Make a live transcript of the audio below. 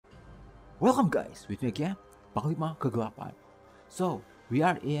Welcome guys, with me again, PanglimaKegelapan. So, we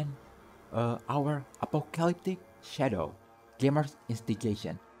are in our Apocalyptic Shadow Gamer's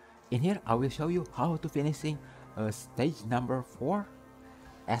Instigation. In here, I will show you how to finishing stage number 4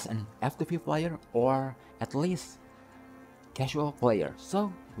 as an F2P player or at least casual player.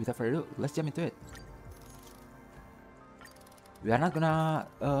 So, without further ado, let's jump into it. We are not gonna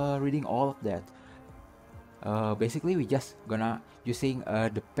reading all of that. Basically, we just gonna using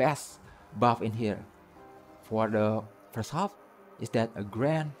the best buff in here. For the first half is that a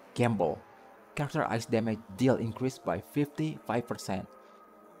grand gamble. Character ice damage deal increased by 55%.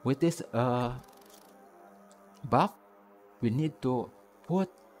 With this buff, we need to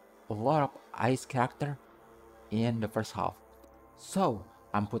put a lot of ice character in the first half. So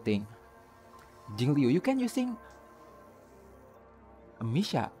I'm putting Jingliu. You can using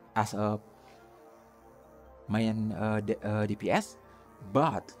Misha as a main DPS,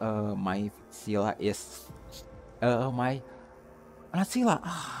 but my Scylla is my not Scylla.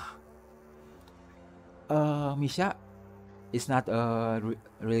 Misha is not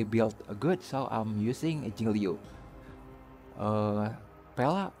really built good, so I'm using Jingliu.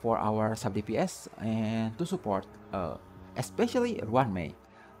 Pella for our sub DPS and to support, especially Ruan Mei.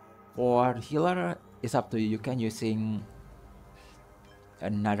 For healer, it's up to you. You can using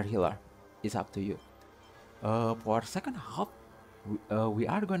another healer. It's up to you. For second half, we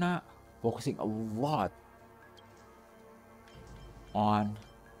are gonna focusing a lot on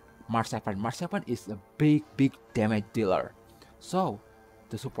March 7. March 7 is a big damage dealer. So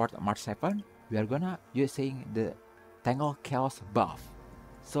to support March 7, we are gonna using the Tangle Chaos buff.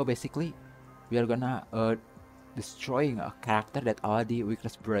 So basically, we are gonna destroying a character that already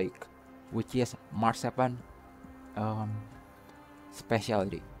weakness break, which is March 7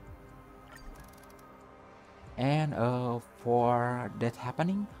 specialty. And for that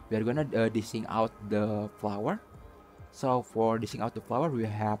happening, we are gonna dishing out the flower. So for dishing out the flower, we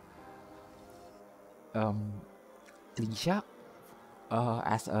have Lingsha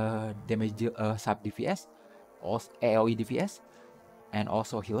as a damage sub DPS, also AOE DPS, and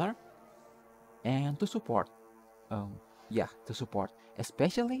also healer. And to support, to support,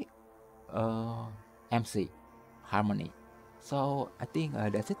 especially MC Harmony. So I think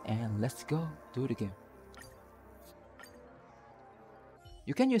that's it, and let's go to the game.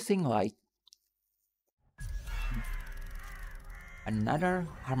 You can using like another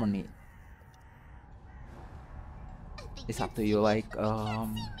Harmony. It's up to you, like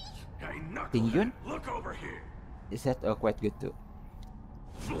Tingyun. Is that quite good too?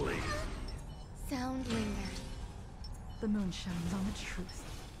 Sound linger. The moon shines on the truth.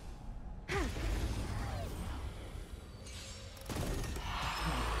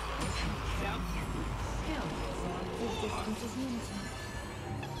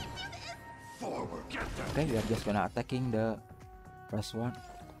 Okay, we are just gonna attacking the first one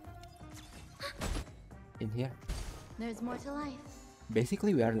in here. There's more to life.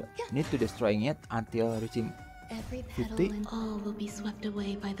 Basically, we are need to destroying it until reaching Every petal 50 and all will be swept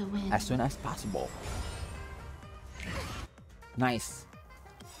away by the wind. as soon as possible. Nice.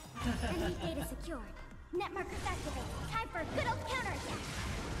 Enemy data secured. Net markers activated. Time for a good old counterattack.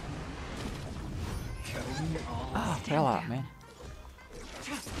 Pella, man.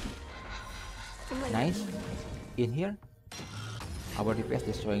 Nice. In here, our DPS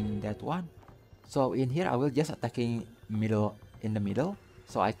destroying that one. So in here, I will just attacking in the middle,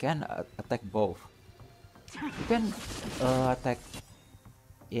 so I can attack both. You can attack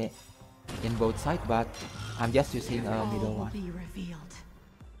in both sides, but I'm just using a middle one. Be revealed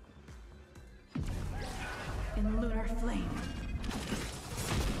in lunar flame.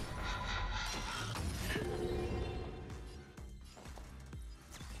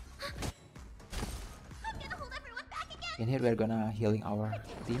 I'm gonna hold everyone back again. In here, we're gonna healing our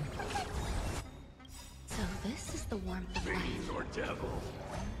team. So this is the warmth of life.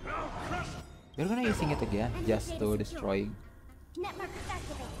 We're gonna using it again just to destroy Net markers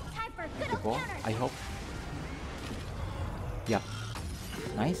activated. Time for a good the old ball, counterattack. I hope. Yeah,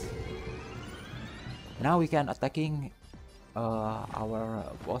 nice. Now we can attacking our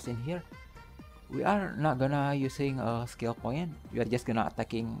boss in here. We are not gonna using a skill point. We are just gonna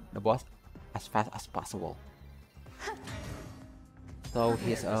attacking the boss as fast as possible. So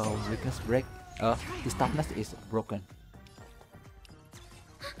his weakness break, his toughness is broken.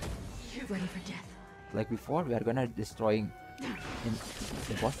 You're ready for death. Like before, we are gonna destroying in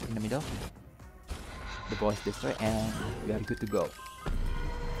the boss in the middle. The boss destroyed, and we are good to go.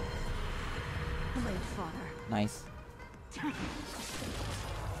 Blade father. Nice.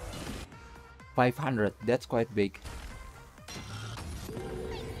 500. That's quite big.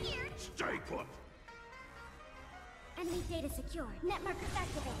 Stay data secured. Net markers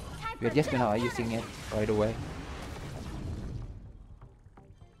activated. Time We're for just good gonna old using it counters. right away.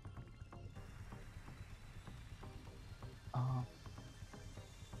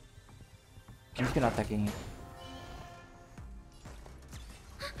 I'm just gonna attacking it.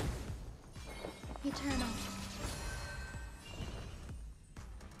 Eternal.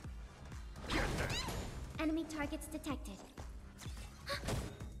 Enemy targets detected.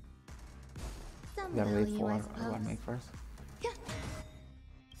 Some We gotta wait value, for I suppose. one make first.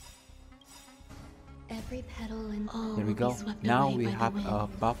 Every petal and all There we will go. be swept Now away we by have the a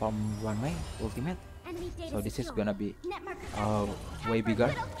wind. buff from runway ultimate. Enemy data So this is secured. gonna be Net markers activated. Time way for bigger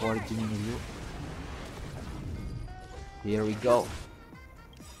good old for counters. Jimmy Ryu. Here we go.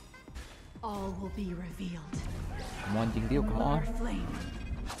 All will be revealed. Come on, Jingyu, come Lunar on. flame.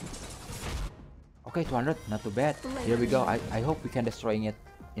 Okay, 200, not too bad. Here we go. I hope we can destroying it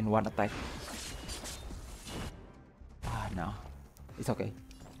in one attack. Ah, no. It's okay.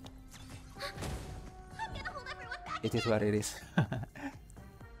 I'm gonna hold everyone back. It is what it is.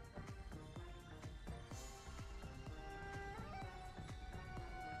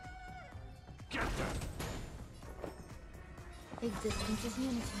 Existence is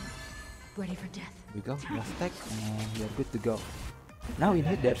unity. Ready for death. Here we go. Last attack, and we are good to go. Now in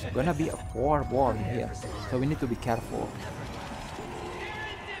here, there's gonna be a 4 war in here. So we need to be careful.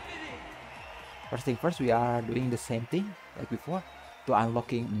 First thing first, we are doing the same thing like before to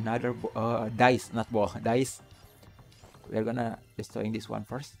unlocking another dice, not ball, dice. We are gonna destroying this one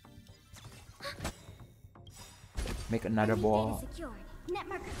first. Make another Enemy ball data secured. Net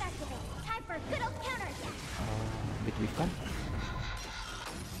markers activated. Time for good old counters. bit weaker.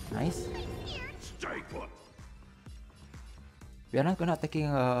 Nice. We are not gonna attacking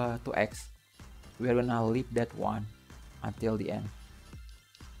 2x. We are gonna leave that one until the end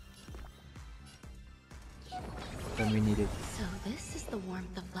when we need it. So this is the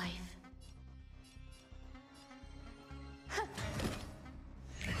warmth of life.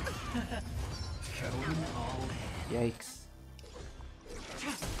 Yikes.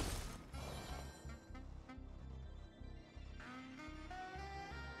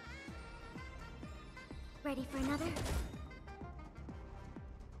 Ready for another?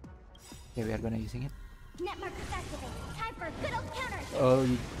 Okay, we are gonna using it. Net markers activated. Time for good old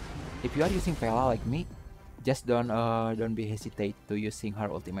counters. If you are using Pela like me, just don't be hesitate to using her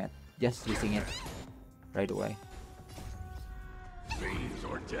ultimate. Just using it right away.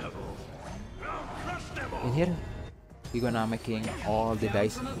 In here, we're gonna making all the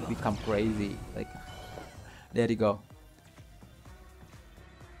dice become crazy. Like, there you go.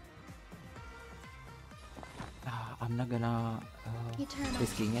 I'm not gonna Eternal.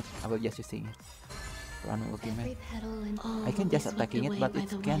 risking it. I will just using it. Run ultimate. Every petal and all I can will be just swept attacking it, away but by it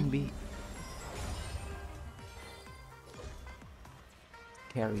the can wind. be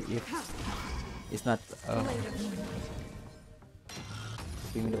carry if it's not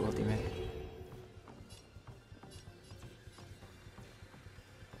giving me the ultimate.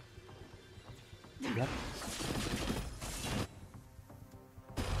 Yep.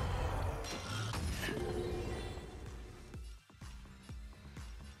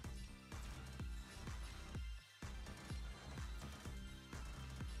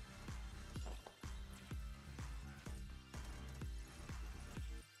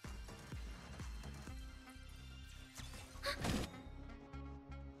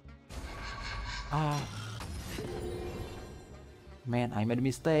 Man, I made a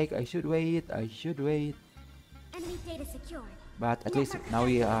mistake. I should wait. Enemy data secured. But at Net least markers now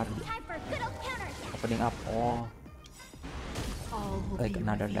we are activated. Time for good old counters. opening up all All will like be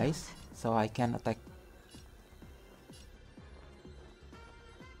another revealed. dice, so I can attack.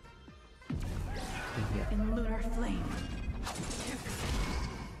 In here. In lunar flame.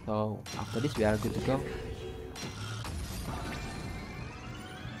 So after this, we are good to go.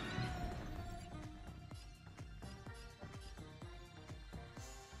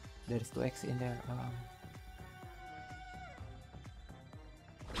 There's 2x in there.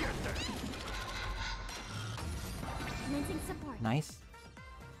 Commencing support. Nice.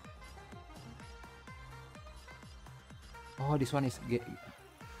 Oh, this one is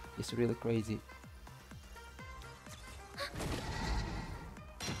really crazy.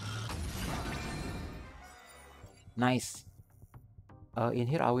 Nice. In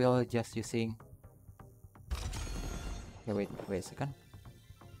here, I will just using. Okay, wait a second.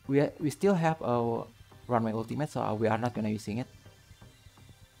 We still have a runway ultimate, so we are not gonna using it.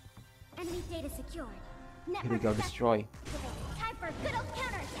 Enemy data secured. Net Here we go, markers destroy. activated. Time for good old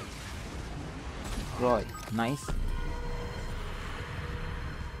counters. Destroy. Nice.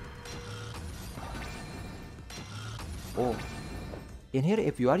 Oh, in here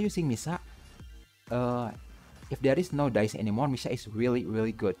if you are using Misa, if there is no dice anymore, Misha is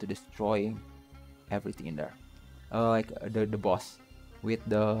really good to destroying everything in there. Like the boss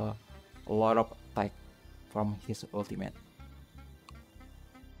with a lot of attack from his ultimate.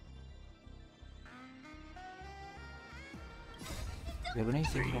 We're gonna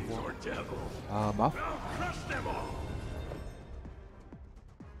use buff.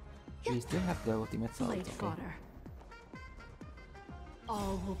 We still have the ultimate, so Blade it's okay. fodder.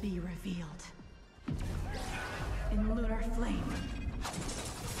 All will be revealed. In lunar flame.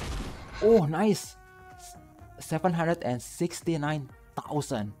 Oh, nice!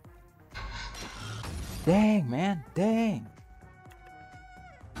 769,000. Dang, man, dang.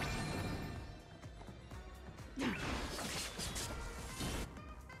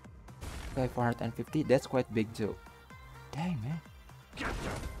 Okay, 450, that's quite big too. Dang, man.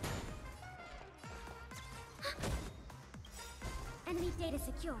 Enemy data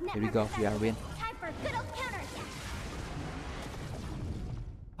secure. Here we go, we are win. Time for a good old counterattack.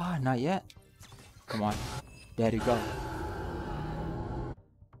 Ah, not yet. Come on. There you go.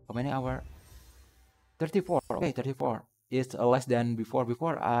 How many hours? 34. Okay, 34. It's less than before.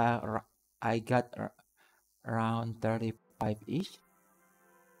 Before I got around 35-ish.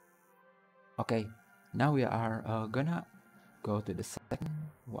 Okay, now we are gonna go to the second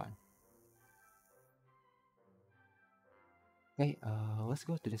one. Okay, let's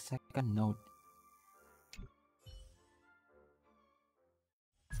go to the second node.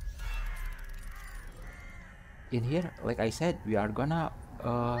 In here, like I said, we are gonna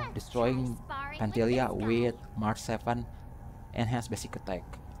destroying Pantelia with March 7 enhanced basic attack,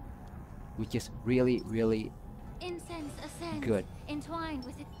 which is really Incense ascends, good. entwined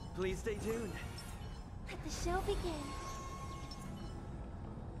with it. Please stay tuned. Let the show begin.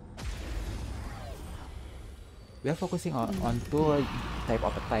 We are focusing on two type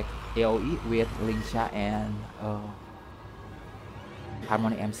of attack, AoE with Lingsha and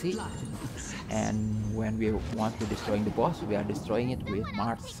Harmony MC, and when we want to destroying the boss, we are destroying it with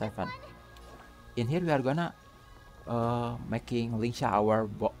March 7. In here we are gonna making Lingsha our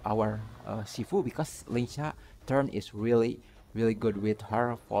Shifu, because Lingsha turn is really good with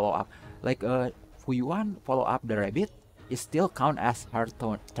her follow up. Like Fuyuan follow up the rabbit, it still count as her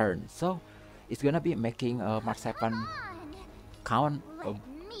turn, so it's gonna be making March 7 count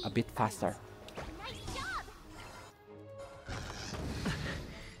a bit faster. Nice job.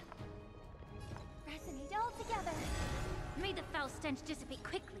 Resonate all together. May the foul stench dissipate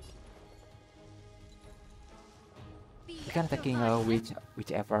quickly. You can taking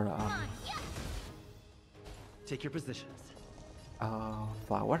whichever Take your positions.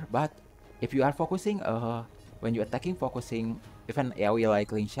 flower, but if you are focusing when you attacking, focusing even AoE like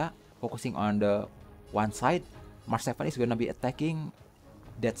Lingsha, focusing on the one side, March 7 is gonna be attacking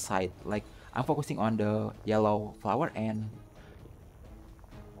that side. Like I'm focusing on the yellow flower, and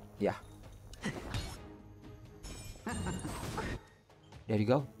yeah. There you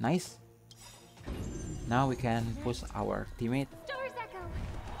go, nice. Now we can push our teammate Stars echo.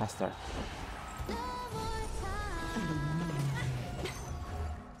 faster.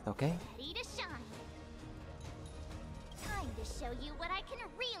 Okay. Ready to shine. Time to show you what I can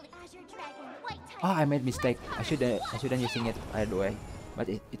really. Azure Dragon, White Tiger. Oh, I made mistake. I shouldn't using it right away, but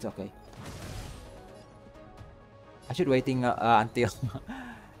it's okay. I should waiting until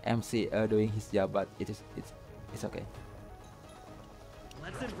MC doing his job, but it's okay.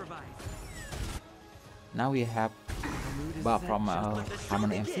 Let's improvise. Now we have buff from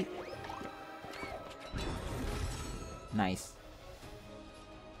Harmony MC. Nice.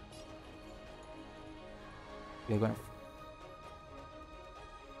 We're gonna.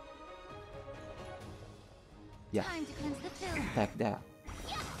 Yeah. Time to cleanse the film. Attack there.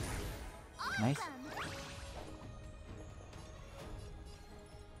 Nice.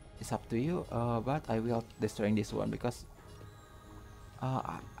 It's up to you, but I will destroying this one because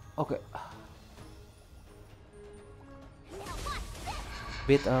okay,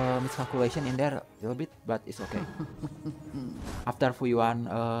 bit miscalculation in there a little bit, but it's okay. After Fuyuan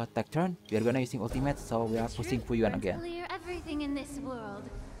tech turn, we are gonna using ultimate, so we are pushing Fuyuan again. Clear everything in this world.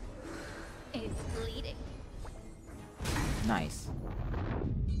 It's bleeding. Nice.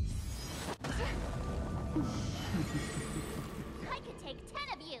 I could take 10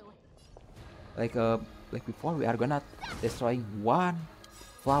 of you. Like before, we are gonna destroying one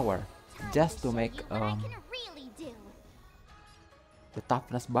flower just to Show make you what I can really do. the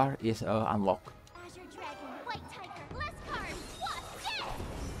toughness bar is unlocked. Azure Dragon, White Tiger, less cards. What's next?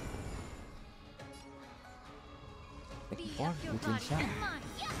 Like Be before, up your with body Lingsha. and mind.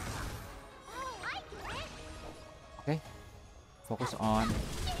 Oh, I get it. Okay, focus on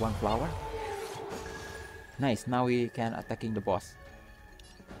one flower. Nice, now we can attacking the boss.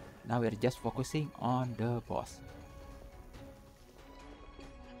 Now we're just focusing on the boss.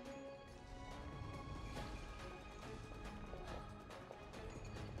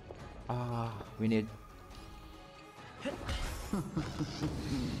 We need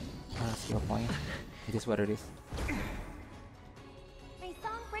skill point. It is what it is. May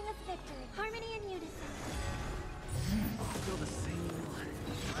song bring us victory, harmony and unison. Still the same one.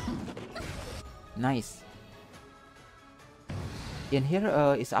 Nice. In here,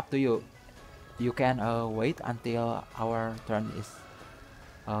 it's up to you. You can wait until our turn is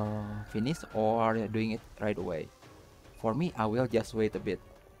finished or doing it right away. For me, I will just wait a bit.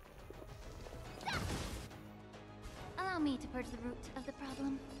 Allow me to purge the root of the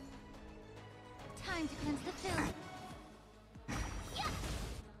problem. Time to cleanse the filth.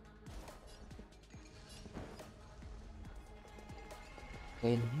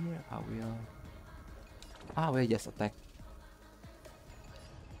 Okay, in here, I will just attack.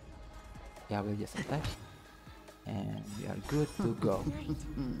 Yeah, we'll just attack. And we are good to go.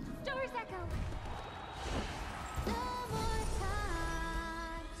 Doors echo. No more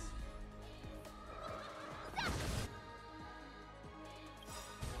times.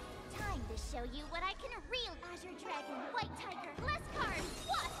 Time to show you what I can reel. Azure Dragon, White Tiger, less cards.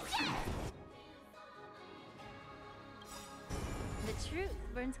 What? The truth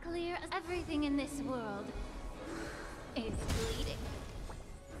burns clear as everything in this world is bleeding.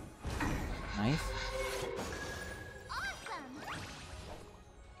 Nice. Awesome.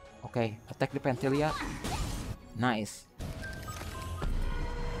 Okay, attack the Pantelia. Nice.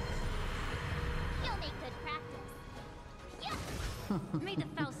 You'll make good practice. May the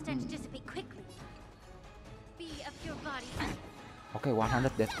foul stench dissipate quickly. Be of your body. Okay,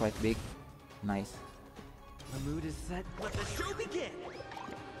 100, that's quite big. Nice. The mood is set. Let the show begin.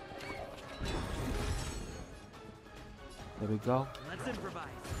 There we go. Let's improvise.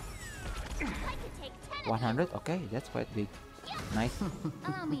 I could take 10 of 100, okay, that's quite big. Nice.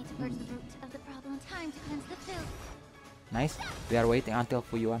 Allow me to purge the root of the problem. Time to cleanse the filth. Nice. We are waiting until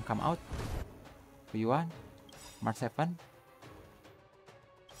Fuyuan come out. Fuyuan, Mark 7.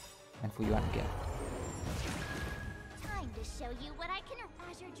 And Fuyuan again. time to show you what I can.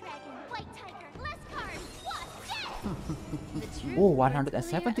 Azure Dragon, White Tiger, less cards. What? The truth Oh, burns clear as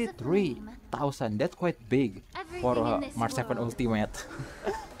a flame. 173,000. That's quite big for Everything in this Mark 7 world ultimate.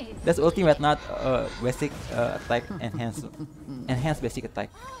 is That's ultimate, not basic attack enhanced. Enhanced basic attack.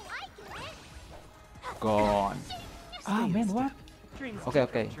 Oh, I get it. Gone. Ah, man, what? Dreams Okay, do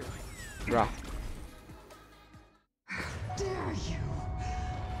come okay. true. Bruh. Dare you?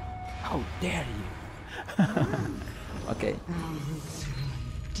 How dare you? Okay. Our roots run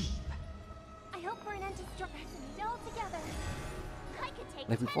deep. I hope we're an anti-strong all together. I could take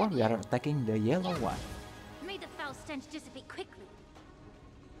Like before, we are attacking the yellow one. May the foul stench dissipate quickly.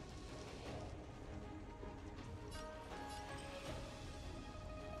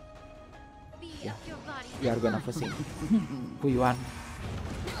 Be Yeah. of your body. We are gonna proceed. Fuyuan.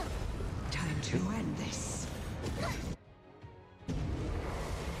 Time to end this.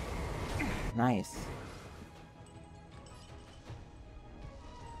 Nice.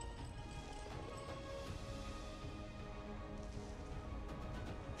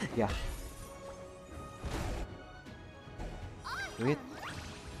 Yeah. Do it.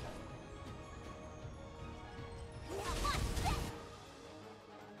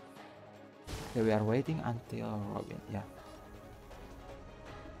 Okay, we are waiting until Robin. Yeah.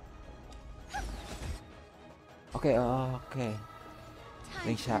 Okay, okay. Time to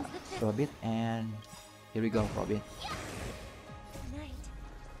Lingsha, cleanse the filth. Robin, and here we go, Robin. Tonight.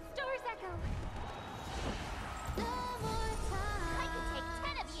 Doors echo. No more time. I could take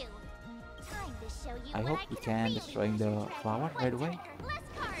 10 of you. Time to show you I what hope I we can can really destroy do. the Azure Dragon, flower White right away. Tiger, less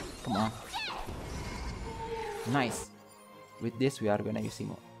cards. Come on. Nice. With this, we are gonna use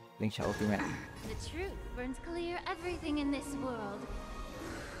Lingsha ultimate. The truth burns clear. Everything in this world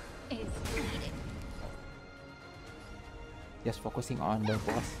is bleeding. Just focusing on the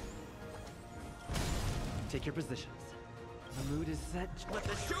boss. Take your positions. The mood is set. Let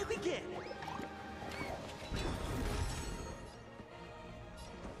the show begin.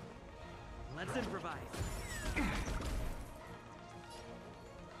 Let's improvise.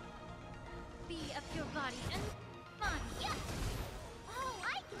 Be of your body and mind. Yeah. Oh,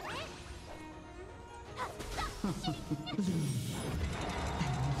 I get it.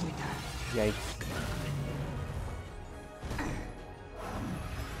 Yikes.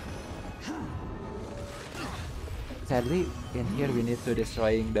 Sadly, in here we need to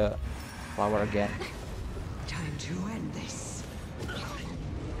destroying the flower again. Time to end this.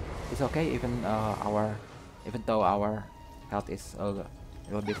 It's okay even even though our health is a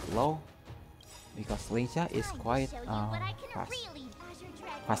little bit low, because Lingsha is Time to quite show you what I can fast. really. Azure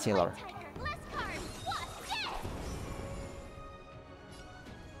Dragon, Fast healer. White Tiger, less cards, what's dead?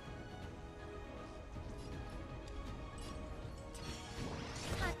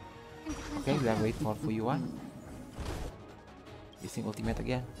 Time to cleanse Okay, the we are field. waiting for Fuyuan. Using ultimate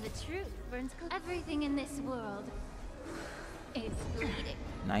again. The truth burns everything in this world is bleeding.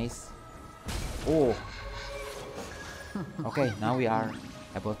 Nice. Oh. Okay, now we are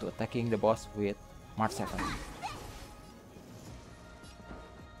able to attacking the boss with March 7.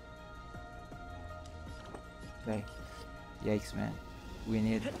 Okay. Yikes, man. We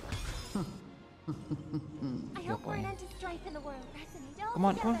need. I hope we're an end to strife in the world. Resonate all Come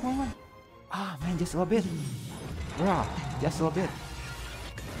on, come on, together. come on. Ah, man, just a little bit. Bruh, just a little bit.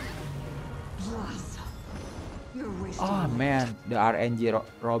 Blossom. You're wasting Oh man, the RNG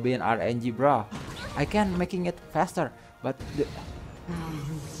Robin RNG, bruh. I can making it faster, but the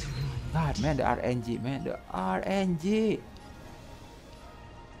God, man, the RNG, man, the RNG.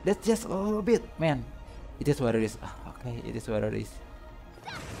 That's just a little bit, man. It is what it is. Ah, okay, it is what it is.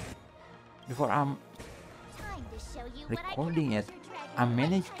 Before I'm Time to show you what I can recording it, Azure Dragon, I White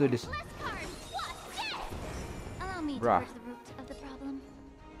managed to Tiger, dis. less cards, what's dead? Allow me to Bruh. purge the root of the problem.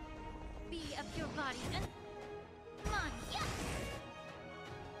 Be of your body and mind.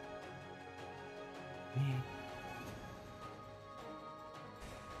 Yeah.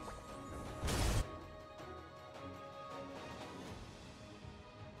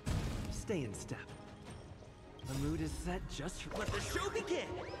 Stay in step. The mood is set. Just let the show begin.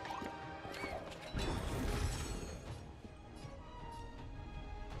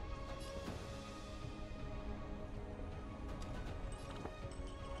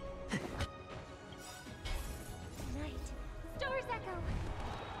 Night. Stars echo.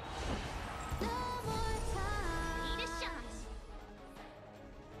 No more time. Need a shot.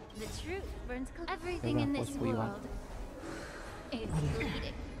 The truth burns everything Hold in on, this what's for you want? world is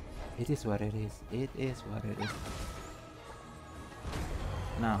bleeding. It is what it is. It is what it is.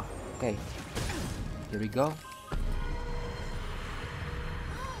 Now, okay. Here we go.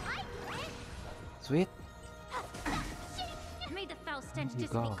 I get it. Sweet. May the foul stench Here you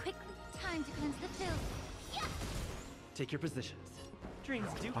dissipate go. quickly. Time to cleanse the filth. Take your positions. Dreams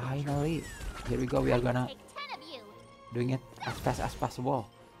do come true. Finally. Here we go. We are gonna Take 10 of you. doing it as fast as possible.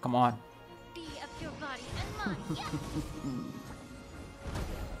 Come on. Be of your body and mind. Yeah.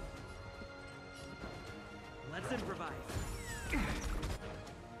 Let's improvise.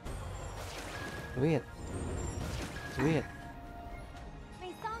 Sweet. Sweet.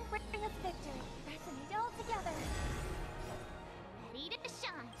 May song bring us victory. Resonate all together. Ready to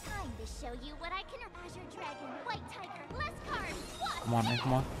shine. Time to show you what I can. Azure Dragon, White Tiger, less cards, what's Come on, man.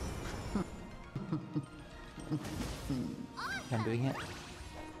 Come on. awesome? I'm doing it.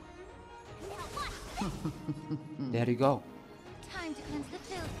 Now what? There you go. Time to cleanse the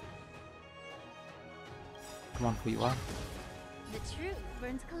filth. Come on, Fuyuan. The truth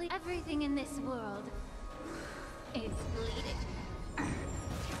burns everything in this world is bleeding.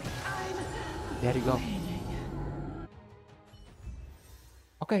 There you go.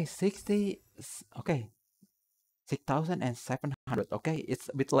 Okay, 60. Okay, 6,700. Okay, it's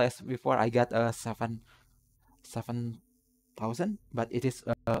a bit less. Before I got 7,000, but it's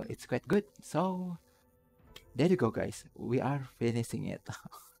quite good. So there you go, guys. We are finishing it.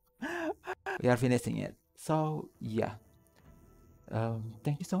 We are finishing it. So yeah.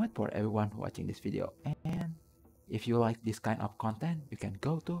 Thank you so much for everyone watching this video. And if you like this kind of content, you can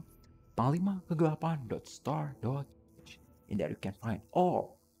go to PanglimaKegelapan.store.ch. In there you can find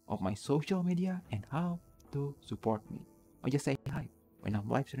all of my social media and how to support me. Or just say hi when I'm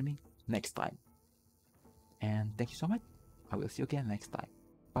live streaming next time. And thank you so much. I will see you again next time.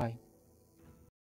 Bye.